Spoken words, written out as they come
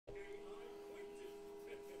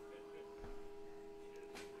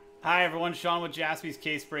Hi everyone, Sean with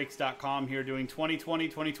JaspysCaseBreaks.com here doing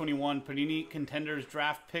 2020-2021 Panini Contenders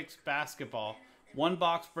Draft Picks Basketball. One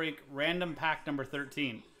box break, random pack number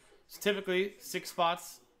 13. So typically, 6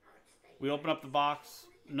 spots. We open up the box,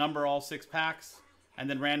 number all 6 packs, and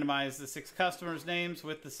then randomize the 6 customers' names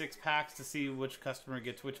with the 6 packs to see which customer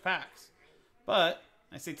gets which packs. But,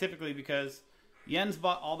 I say typically because Jens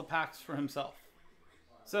bought all the packs for himself.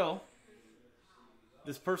 So,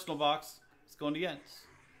 this personal box is going to Jens.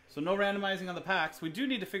 So no randomizing on the packs. We do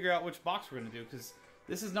need to figure out which box we're going to do because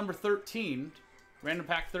this is number 13, random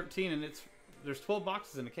pack 13, and there's 12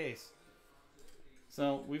 boxes in a case.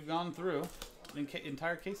 So we've gone through an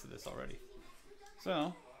entire case of this already.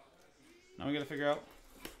 So now we got to figure out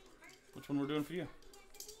which one we're doing for you.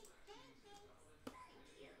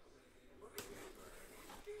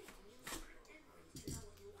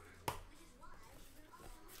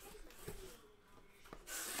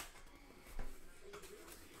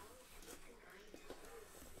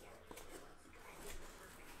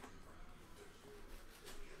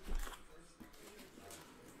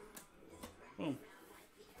 Boom.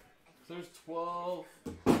 So there's 12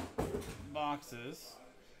 boxes.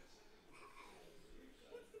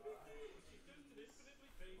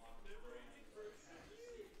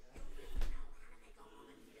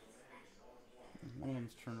 One of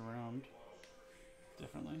them's turned around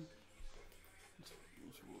differently. Let's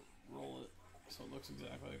roll it so it looks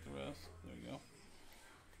exactly like the rest. There you go.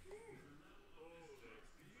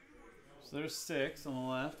 So there's 6 on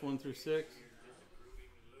the left, 1 through 6.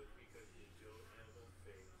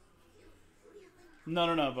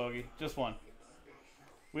 No, Bogey. Just one.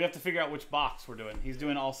 We have to figure out which box we're doing. He's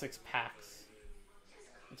doing all 6 packs.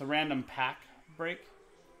 It's a random pack break.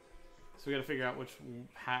 So we got to figure out which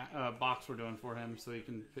box we're doing for him so he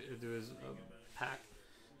can do his pack.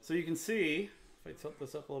 So you can see, if I tilt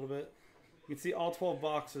this up a little bit, you can see all 12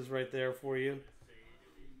 boxes right there for you.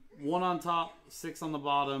 1 on top, 6 on the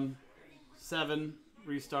bottom, 7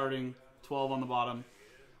 restarting, 12 on the bottom.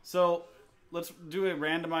 So let's do a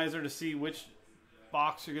randomizer to see which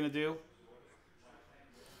box you're going to do.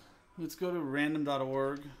 Let's go to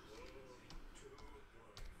random.org.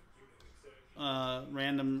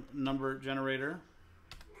 Random number generator.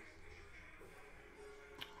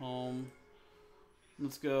 Home.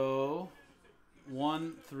 Let's go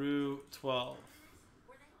 1 through 12.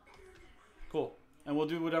 Cool. And we'll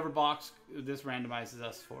do whatever box this randomizes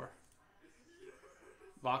us for.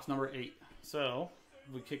 Box number 8. So,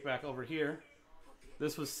 we kick back over here.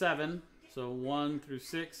 This was 7. So 1 through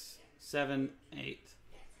 6, 7, 8.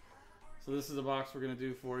 So this is the box we're going to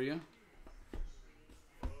do for you.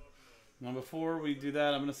 Now before we do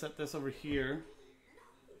that, I'm going to set this over here.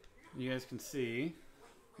 You guys can see.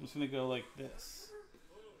 I'm just going to go like this.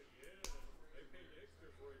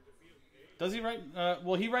 Does he write?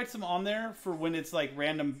 Well, he writes them on there for when it's like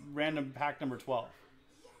random pack number 12.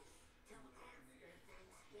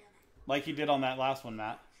 Like he did on that last one,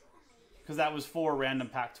 Matt. Because that was for random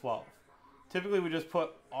pack 12. Typically, we just put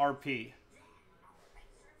RP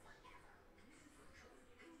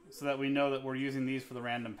so that we know that we're using these for the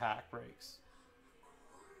random pack breaks.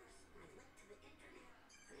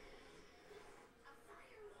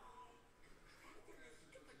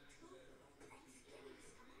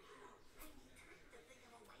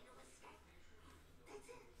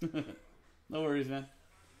 No worries, man.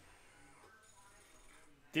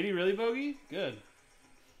 Did he really bogey? Good.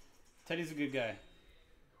 Teddy's a good guy.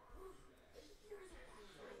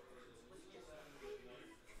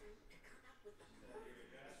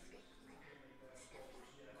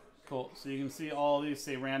 Cool. So you can see all of these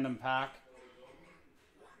say random pack.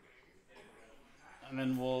 And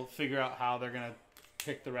then we'll figure out how they're going to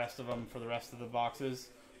pick the rest of them for the rest of the boxes.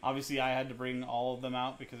 Obviously, I had to bring all of them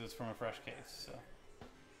out because it's from a fresh case. So.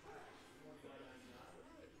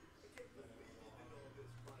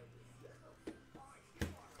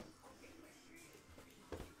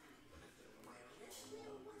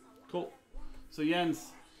 Cool. So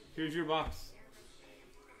Jens, here's your box.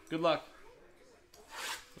 Good luck.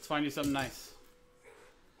 Let's find you something nice.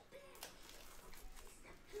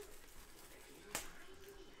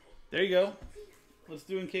 There you go. Let's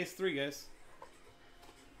do in case 3, guys.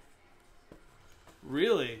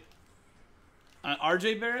 Really? An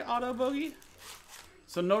RJ Barrett auto bogey?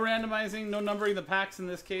 So no randomizing, no numbering the packs in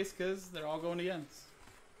this case because they're all going to Jens.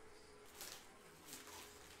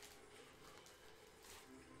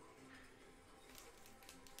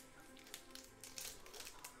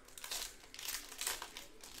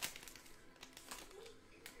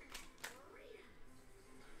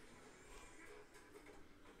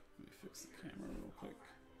 Fix the camera real quick.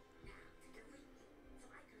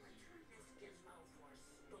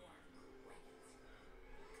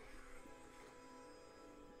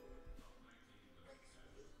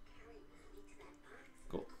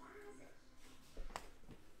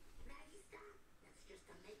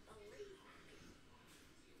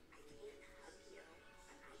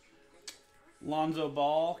 Lonzo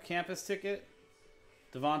Ball campus ticket,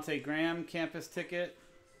 Devontae Graham campus ticket,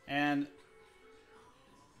 and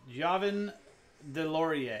Javin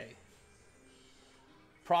DeLaurier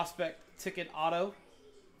prospect ticket auto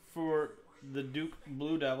for the Duke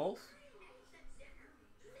Blue Devils.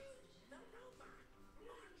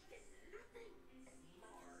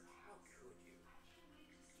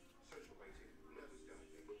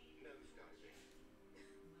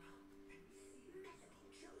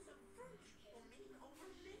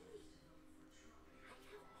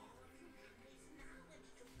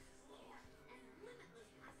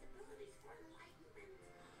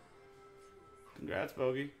 Congrats,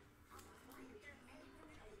 Bogey.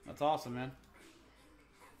 That's awesome, man.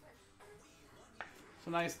 It's a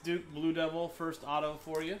nice Duke Blue Devil first auto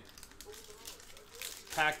for you.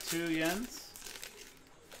 Pack 2, Jens.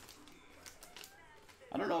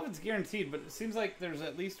 I don't know if it's guaranteed, but it seems like there's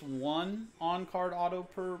at least one on-card auto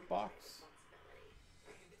per box.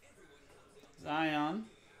 Zion.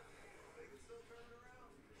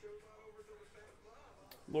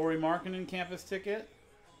 Lauri Markkanen campus ticket.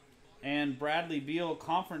 And Bradley Beal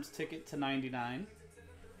conference ticket to 99.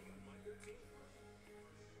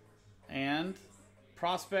 And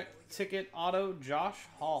prospect ticket auto Josh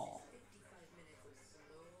Hall.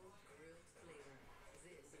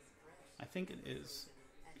 I think it is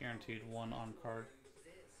guaranteed one on card.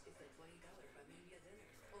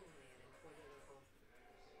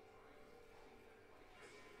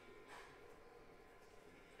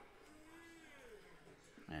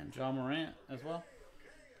 And John Morant as well.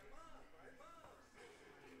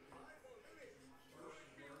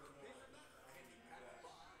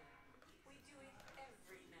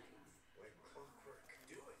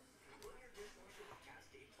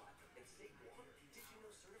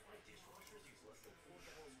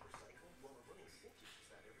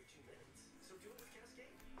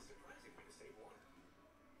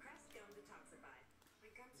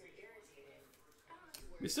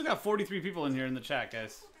 We still got 43 people in here in the chat,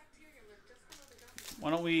 guys.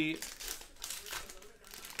 Why don't we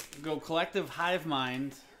go collective hive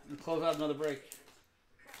mind and close out another break?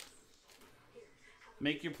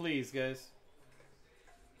 Make your pleas, guys.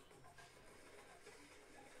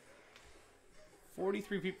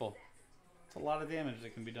 43 people. It's a lot of damage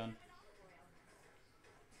that can be done.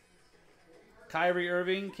 Kyrie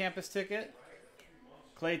Irving, campus ticket.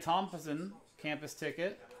 Klay Thompson, campus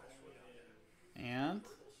ticket. And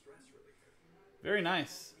very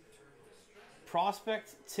nice.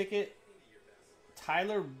 Prospect ticket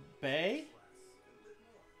Tyler Bay.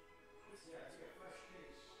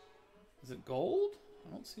 Is it gold?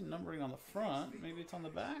 I don't see numbering on the front. Maybe it's on the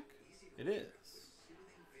back. It is.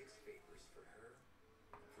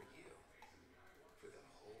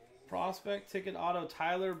 Prospect ticket auto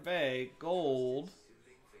Tyler Bay gold.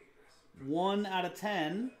 1 out of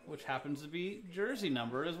 10, which happens to be jersey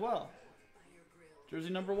number as well. Jersey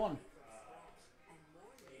number 1.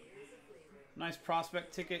 Nice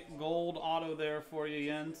prospect ticket gold auto there for you,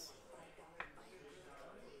 Jens.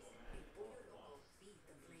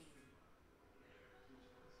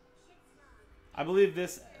 I believe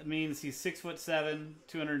this means he's 6'7",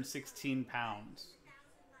 216 pounds.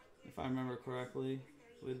 If I remember correctly,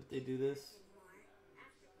 would they do this?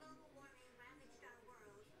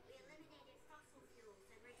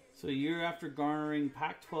 So a year after garnering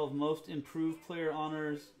Pac-12 Most Improved Player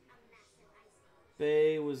honors,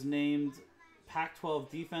 Bay was named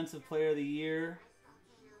Pac-12 Defensive Player of the Year.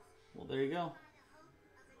 Well, there you go.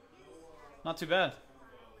 Not too bad.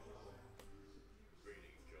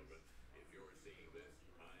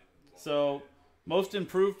 So, Most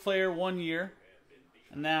Improved Player 1 year,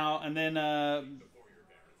 and then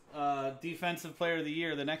Defensive Player of the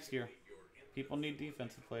Year the next year. People need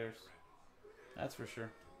defensive players. That's for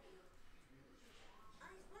sure.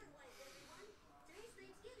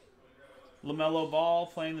 LaMelo Ball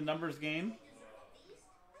playing the numbers game.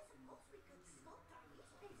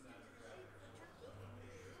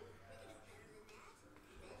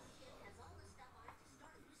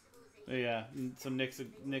 Yeah, so Nick's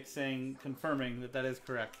saying, confirming that is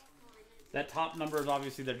correct. That top number is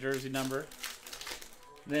obviously their jersey number.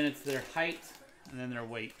 Then it's their height, and then their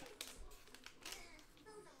weight.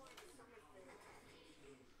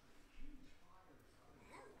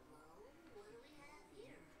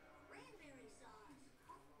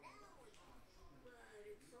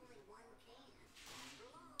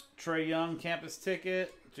 Trae Young campus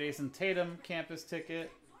ticket, Jason Tatum campus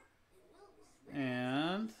ticket,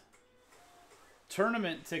 and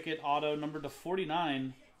tournament ticket auto number to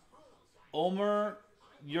 49, Omer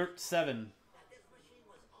Yurtseven.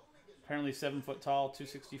 Apparently 7 foot tall,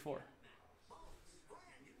 264.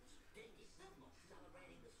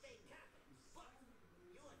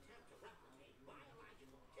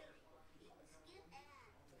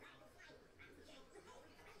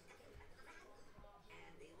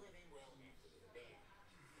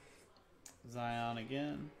 Zion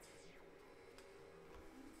again.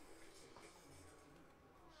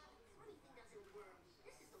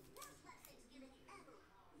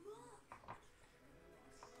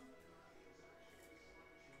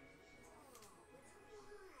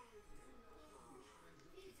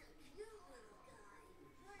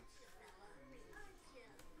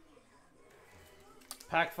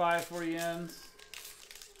 Pack 5 for Jens.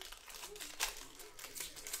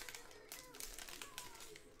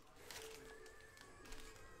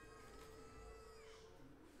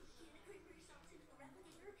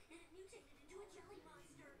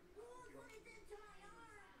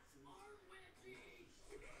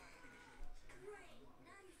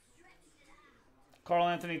 Karl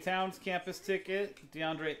Anthony Towns campus ticket,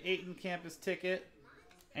 DeAndre Ayton campus ticket,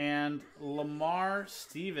 and Lamar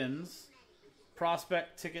Stevens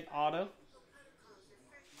prospect ticket auto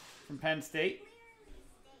from Penn State.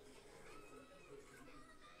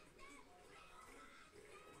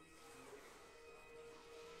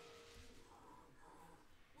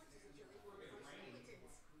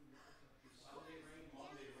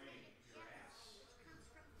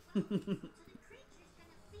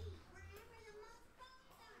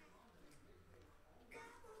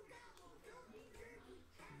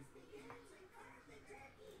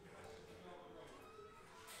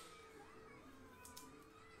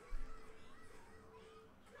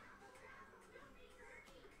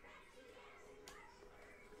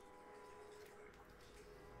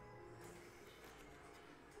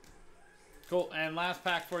 Cool, and last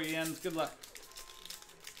pack for you, Jens. Good luck.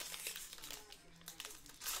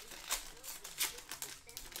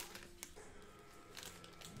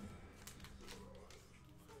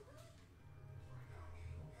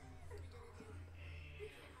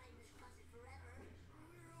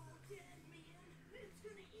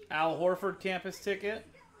 Al Horford campus ticket.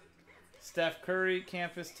 Steph Curry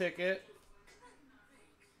campus ticket.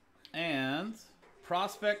 And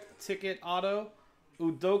prospect ticket auto,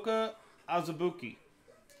 Udoka Azubuike.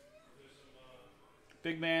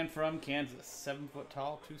 Big man from Kansas. 7 foot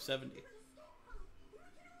tall, 270.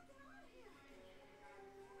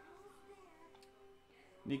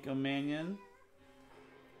 Nico Mannion.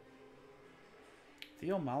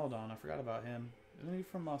 Theo Maledon, I forgot about him. Isn't he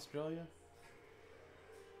from Australia?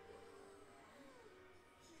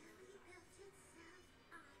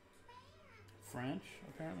 French,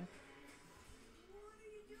 apparently.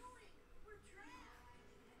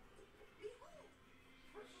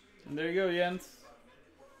 And there you go, Jens.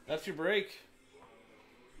 That's your break.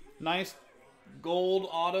 Nice gold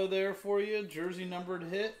auto there for you. Jersey numbered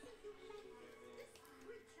hit.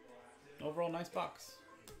 Overall, nice box.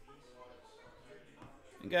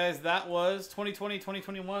 And guys, that was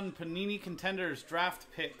 2020-2021 Panini Contenders Draft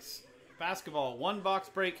Picks Basketball. One box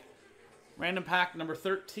break. Random pack number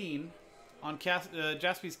 13 on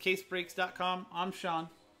JaspysCaseBreaks.com. I'm Sean.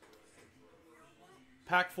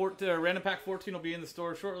 Random pack 14 will be in the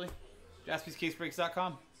store shortly.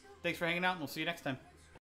 JaspysCaseBreaks.com. Thanks for hanging out, and we'll see you next time.